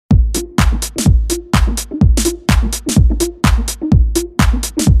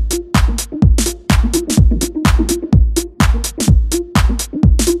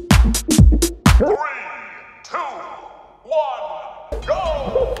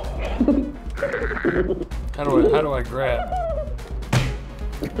How do I grab?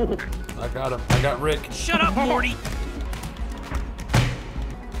 I got him. I got Rick. Shut up, Morty!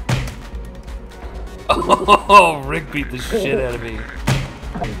 Oh, Rick beat the shit out of me.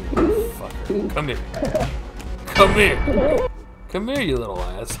 Fucker. Come here. Come here. Come here, you little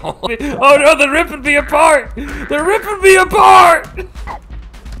asshole. Oh no, they're ripping me apart! They're ripping me apart!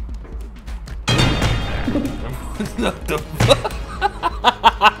 What the fuck?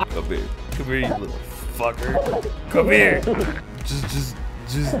 Come here. Come here, you little fucker. Come here.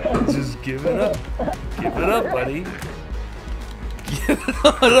 Just give it up. Give it up, buddy. Give it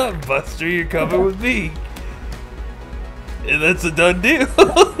up, Buster. You're coming with me. And that's a done deal.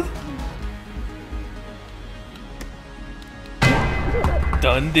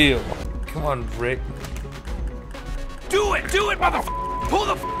 Done deal. Come on, Rick. Do it, motherfucker! Pull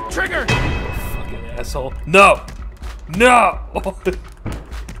the trigger! Fucking asshole. No! No!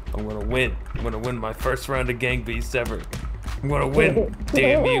 I'm gonna win. I'm gonna win my first round of Gang Beasts ever. I'm gonna win.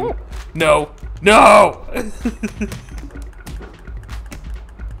 Damn you. No! No!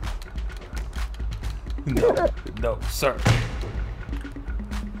 No, no, sir.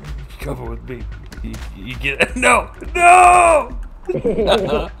 Come with me. You get it. No! No!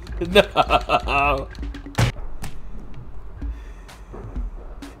 No!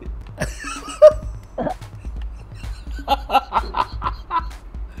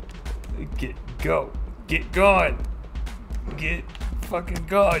 Go. Get gone. Get fucking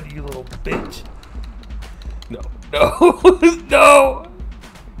gone, you little bitch. No. No. No!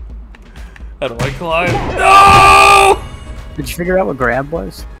 How do I climb? No! Did you figure out what grab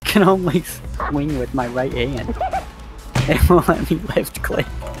was? I can only swing with my right hand. It won't let me lift click.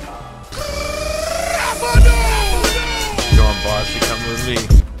 Go on, boss. You come with me.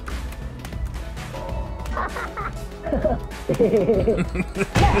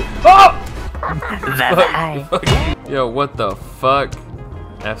 Oh! Bye. Yo, what the fuck?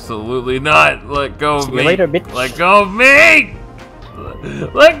 Absolutely not. Let go of See me. you later, bitch. Let go of me!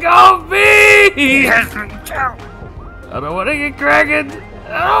 Let go of me! I don't want to get cracking.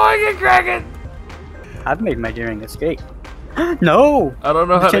 I don't want to get cracking. I've made my daring escape. No! I don't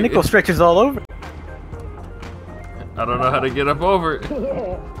know how the tentacle stretches all over. I don't know how to get up over it.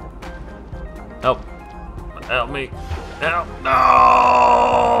 Help. Help me. Help.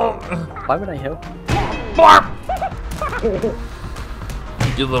 No! Why would I help? Barp!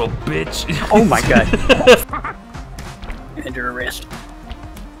 You little bitch. Oh my god. Under arrest.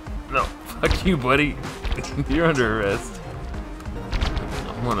 No, fuck you, buddy. You're under arrest.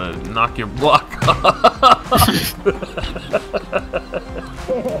 I'm gonna knock your block off.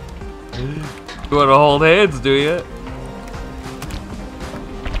 You wanna hold hands, do you?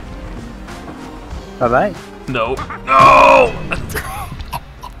 Bye bye. No. No!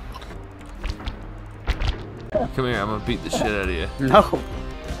 Come here, I'm gonna beat the shit out of you. No.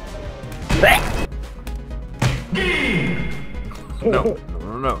 No,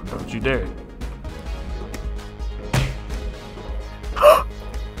 no, no, don't you dare.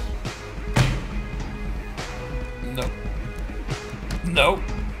 No. No.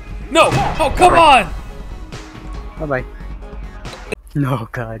 No! Oh, come on! Bye bye. No,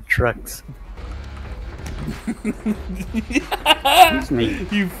 God, trucks. Excuse me.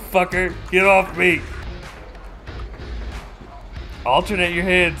 You fucker, get off me! Alternate your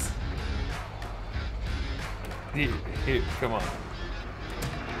heads. Here, come on.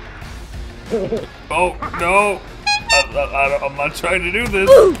 Oh, no! I'm not trying to do this.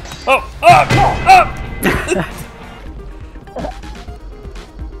 Oh, up! Up!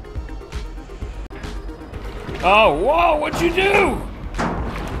 Oh, whoa, what'd you do?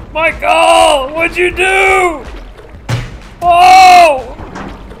 Michael, what'd you do? Oh!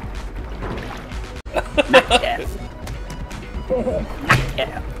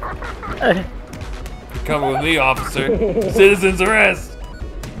 You're coming with me, officer. Citizens arrest!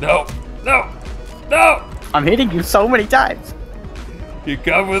 No, no, no! I'm hitting you so many times. You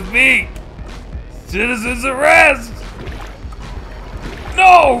come with me! Citizens arrest!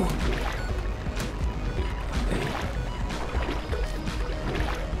 No!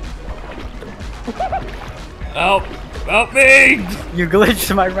 Help! Help me! You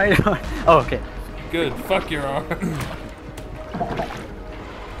glitched my right arm. Oh, okay. Good, fuck your arm.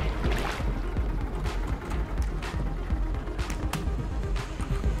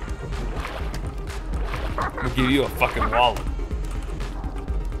 I'm gonna give you a fucking wallet.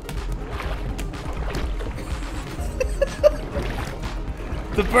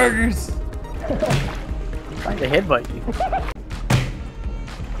 The burgers! I'm trying to headbutt you.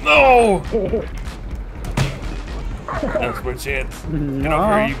 No! That's my chance. No. Get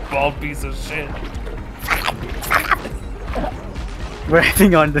over here, you bald piece of shit.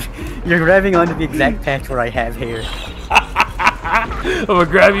 You're grabbing onto the exact patch where I have hair. I'm gonna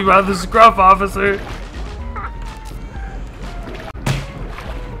grab you by the scruff, officer.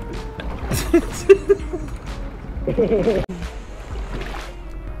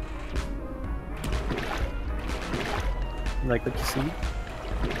 You like what you see?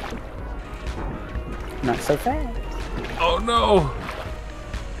 Not so fast. Oh no!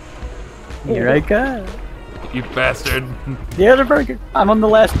 Here I go. You bastard. The other burger. I'm on the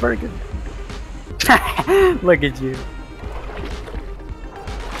last burger. Look at you.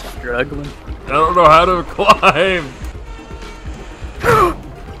 Struggling. I don't know how to climb.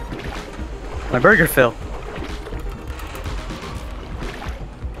 My burger fell.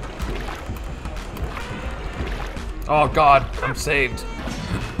 Oh god, I'm saved.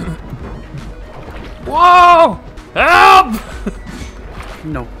 Whoa! Help!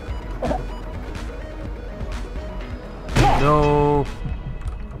 No. No.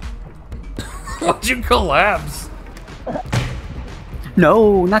 Why'd you collapse?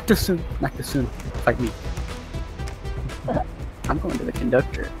 No, not too soon. Not too soon. Fight me. I'm going to the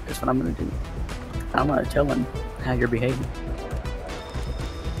conductor. That's what I'm gonna do. I'm gonna tell him how you're behaving.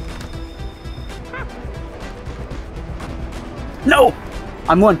 No!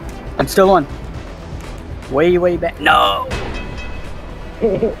 I'm one. I'm still on. Way, way back. No!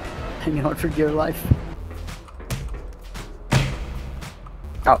 Hang on for dear life.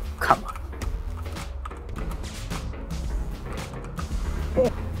 Oh, come on.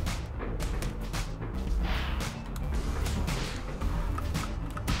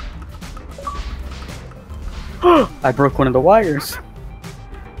 I broke one of the wires.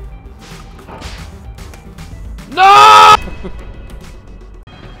 No!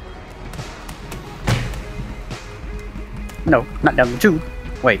 No, not down the tube.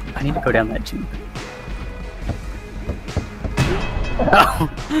 Wait, I need to go down that tube. Oh,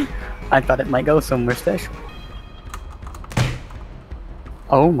 I thought it might go somewhere special.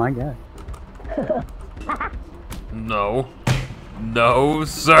 Oh my god. No. No,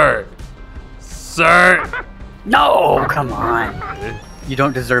 sir. Sir! No, come on. You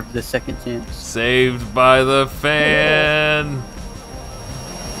don't deserve the second chance. Saved by the fan.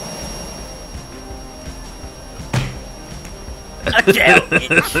 Again.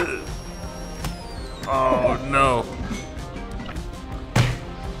 Oh no.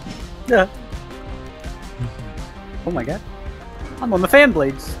 Yeah. Oh my god. I'm on the fan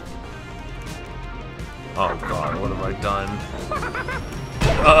blades. Oh god, what have I done?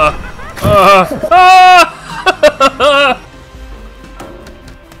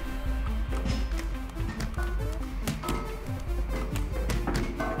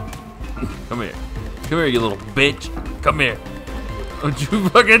 Come here. Come here, you little bitch. Come here. Don't you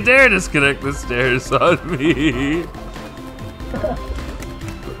fucking dare disconnect the stairs on me.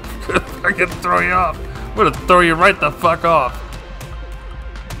 I'm gonna throw you off. I'm gonna throw you right the fuck off.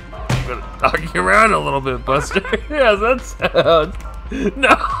 I'm gonna knock you around a little bit, Buster. Yeah, that sounds.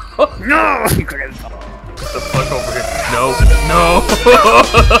 No! No! Get the fuck over here. No, no!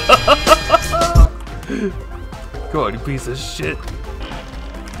 Come on, you piece of shit.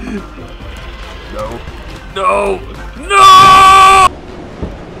 No. No! No!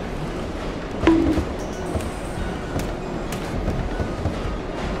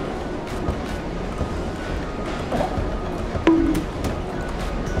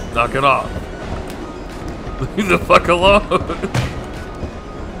 Knock it off. Leave the fuck alone.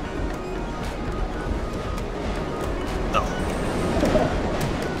 No.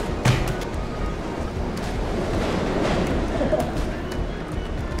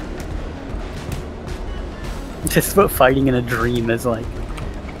 This is what fighting in a dream is like.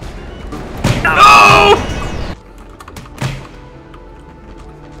 No!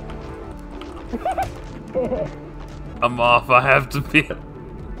 I'm off. I have to be.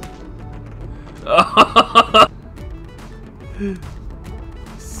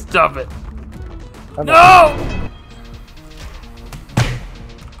 Stop it. No!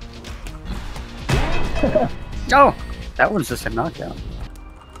 Oh, that one's just a knockout.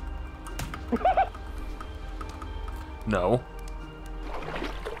 No.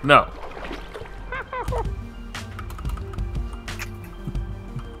 No.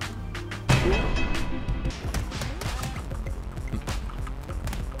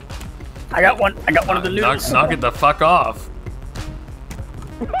 I got one. I got one of the noodles. Knock it the fuck off.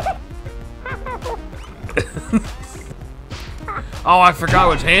 Oh, I forgot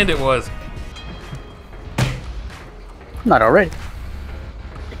which hand it was. Not already.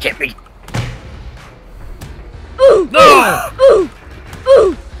 It can't be. No! Uh-oh.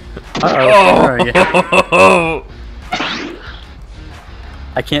 Where are you? Oh!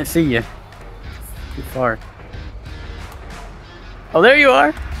 I can't see you. Too far. Oh, there you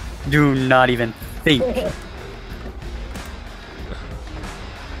are. Do not even think.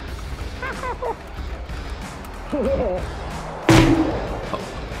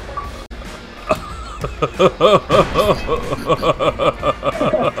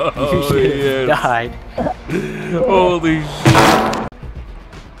 You should have died. Holy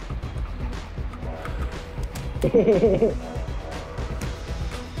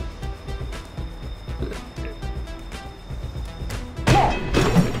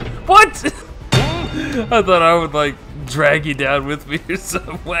What? I thought I would like drag you down with me or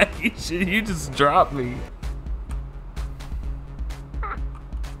some way. You just dropped me.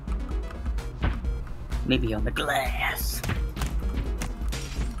 Maybe on the glass.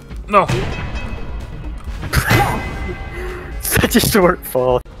 No. Such a short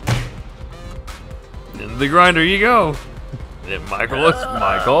fall. In the grinder you go. And Michael, it's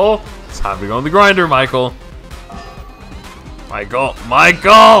time to go in the grinder, Michael.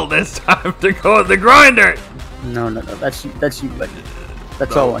 Michael, it's time to go in the grinder. No, that's you, buddy.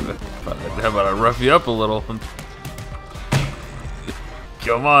 That's all on you. How about I rough you up a little?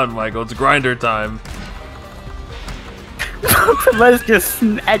 Come on, Michael, it's grinder time. Let's just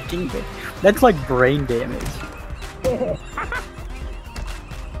snacking it. That's like brain damage.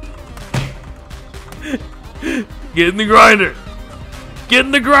 Get in the grinder. Get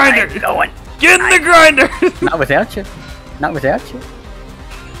in the grinder. I'm going. Get in the grinder. Not without you. Not without you.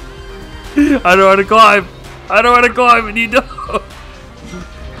 I know how to climb. I know how to climb, and you don't.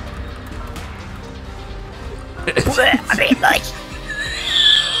 I mean, like.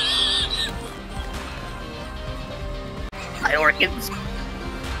 My organs.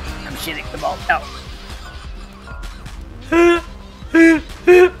 I'm shitting them all out.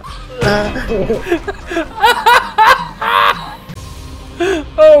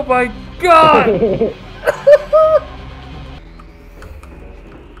 Oh my god!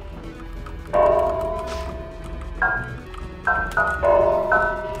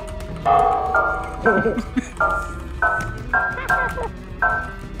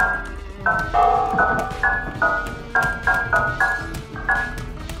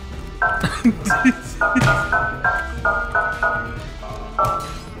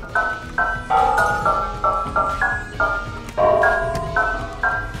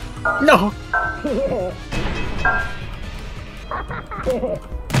 No!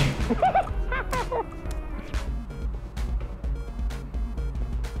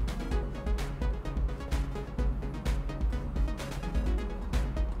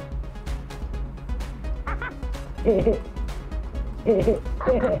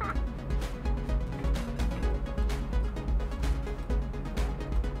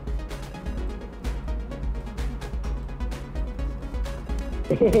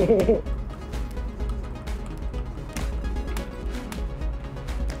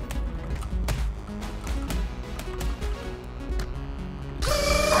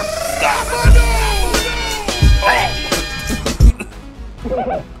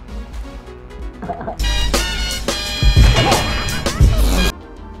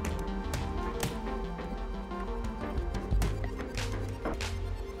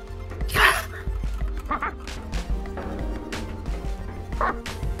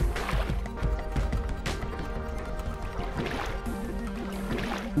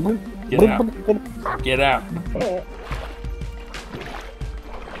 Get out. Get out.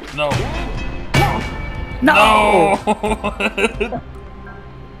 No. No!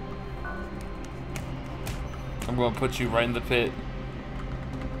 I'm gonna put you right in the pit.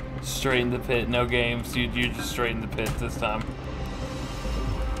 Straight in the pit. No games. You're just straight in the pit this time.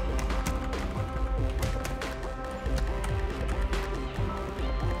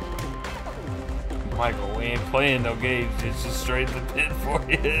 Michael, we ain't playing no games. It's just straight in the pit for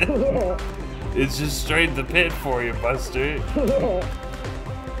you. It's just straight in the pit for you, Buster.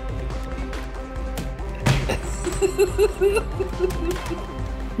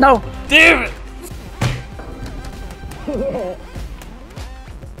 No! Damn it!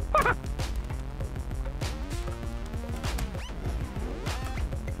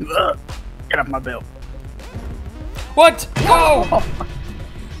 Get off my belt. What? No! Oh.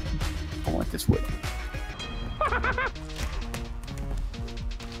 I want this whip.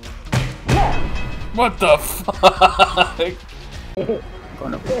 What the fuck?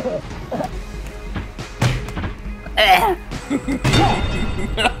 Going up.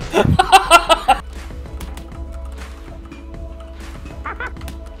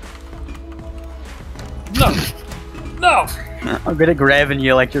 No! No! No! I'm good at grabbing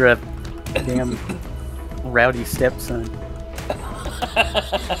you like you're a damn rowdy stepson.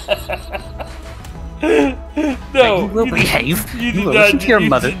 No! You will behave. You will listen to your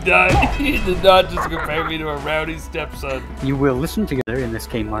mother. You did not just compare me to a rowdy stepson. You will listen together in this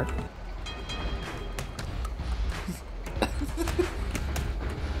Kmart.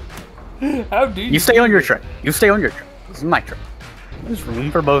 How do you? You stay on your truck. You stay on your truck. This is my truck. There's room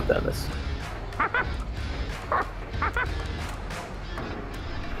for both of us.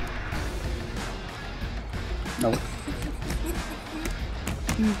 Nope.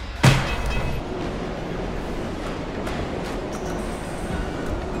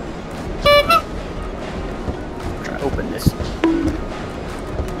 Try to open this.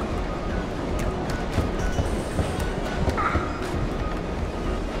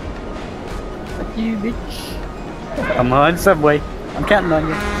 Fuck you, bitch. Come on, Subway. I'm counting on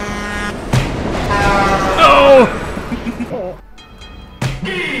you. No!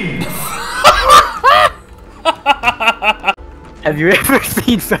 Have you ever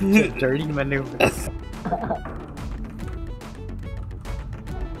seen such a dirty maneuver?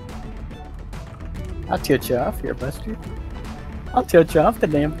 I'll tilt you off here, Buster. I'll tilt you off the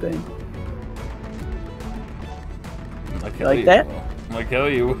damn thing. Like that? Like hell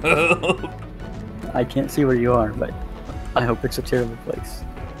you will. I can't see where you are, but I hope it's a terrible place.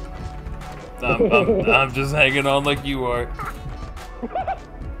 I'm just hanging on like you are.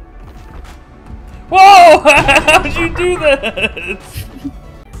 Whoa! How'd you do that?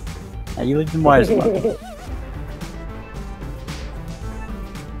 Now you leave them wires alone.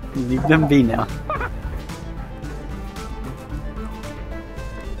 You leave them be now.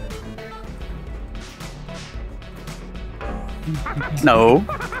 No.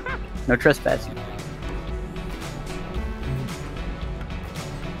 No trespassing.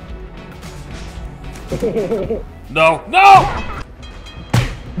 No! No!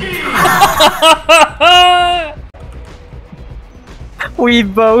 We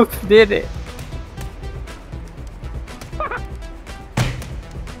both did it.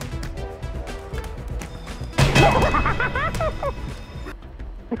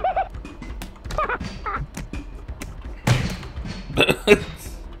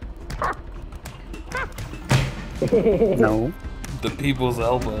 No. The people's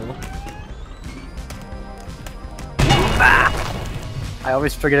elbow. I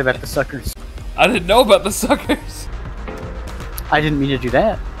always forget about the suckers. I didn't know about the suckers. I didn't mean to do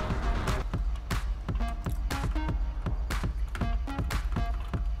that.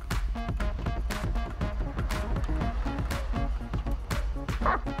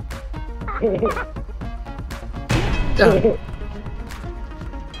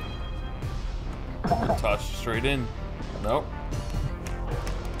 Toss straight in. Nope.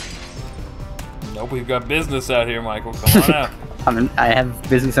 Nope, we've got business out here, Michael. Come on out. I have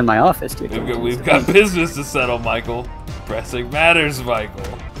business in my office, dude. We've got business to settle, Michael. Pressing matters, Michael.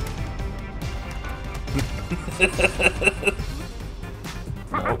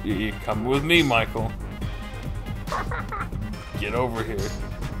 No, you're coming with me, Michael. Get over here.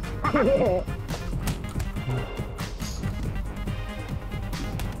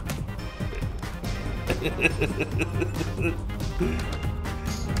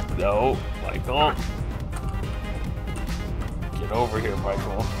 No, Michael. Get over here,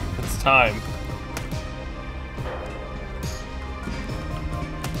 Michael. It's time.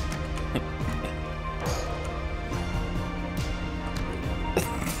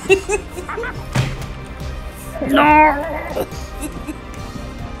 No!